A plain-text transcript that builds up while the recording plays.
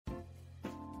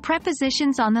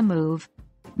Prepositions on the move.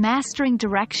 Mastering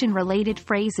direction-related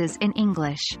phrases in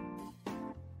English.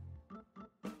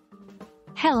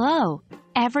 Hello,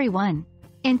 everyone.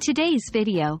 In today's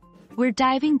video, we're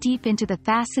diving deep into the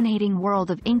fascinating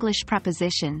world of English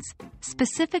prepositions,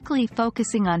 specifically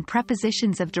focusing on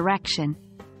prepositions of direction,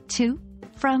 to,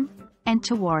 from, and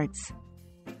towards.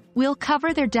 We'll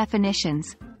cover their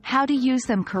definitions, how to use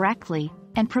them correctly,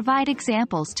 and provide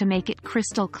examples to make it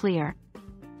crystal clear.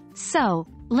 So,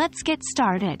 let's get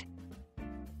started.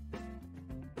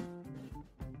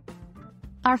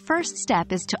 Our first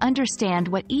step is to understand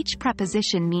what each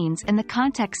preposition means in the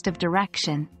context of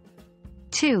direction.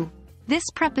 To. This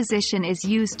preposition is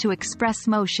used to express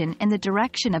motion in the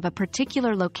direction of a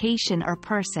particular location or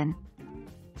person.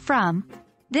 From.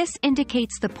 This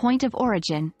indicates the point of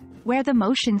origin, where the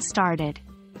motion started.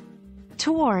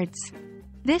 Towards.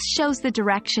 This shows the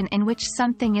direction in which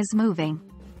something is moving.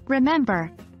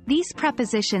 Remember, these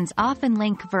prepositions often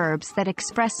link verbs that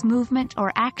express movement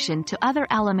or action to other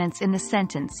elements in the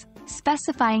sentence,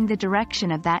 specifying the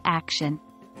direction of that action.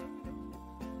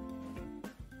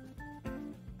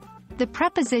 The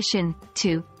preposition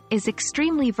to is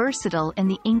extremely versatile in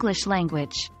the English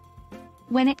language.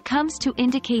 When it comes to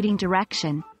indicating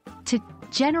direction, to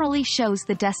generally shows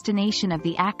the destination of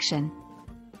the action.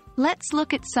 Let's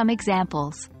look at some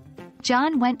examples.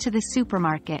 John went to the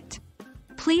supermarket.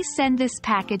 Please send this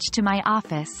package to my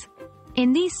office.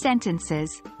 In these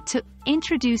sentences, to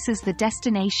introduces the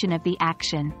destination of the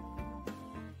action.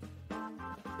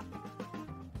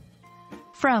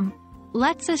 From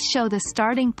lets us show the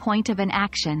starting point of an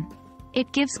action.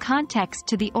 It gives context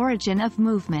to the origin of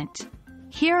movement.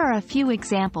 Here are a few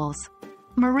examples.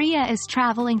 Maria is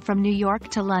traveling from New York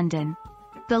to London.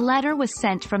 The letter was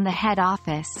sent from the head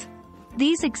office.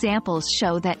 These examples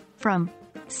show that from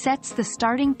sets the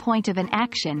starting point of an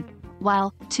action,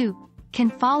 while to can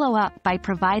follow up by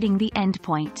providing the end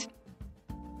point.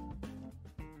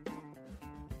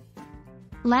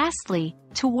 Lastly,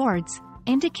 towards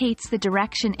indicates the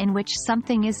direction in which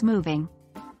something is moving.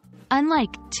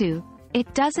 Unlike to,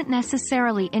 it doesn't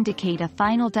necessarily indicate a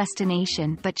final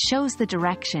destination but shows the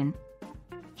direction.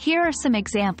 Here are some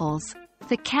examples.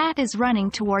 The cat is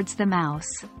running towards the mouse.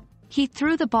 He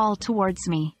threw the ball towards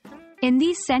me. In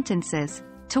these sentences,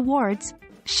 towards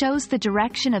shows the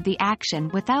direction of the action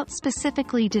without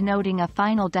specifically denoting a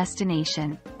final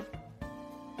destination.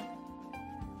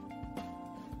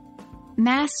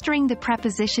 Mastering the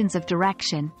prepositions of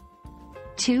direction.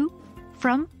 To,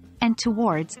 from, and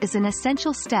towards is an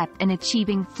essential step in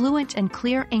achieving fluent and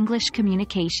clear English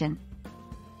communication.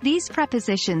 These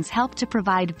prepositions help to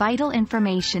provide vital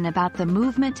information about the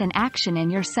movement and action in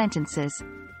your sentences,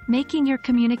 making your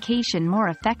communication more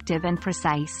effective and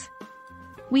precise.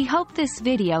 We hope this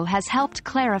video has helped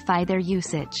clarify their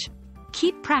usage.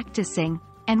 Keep practicing,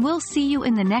 and we'll see you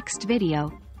in the next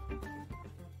video.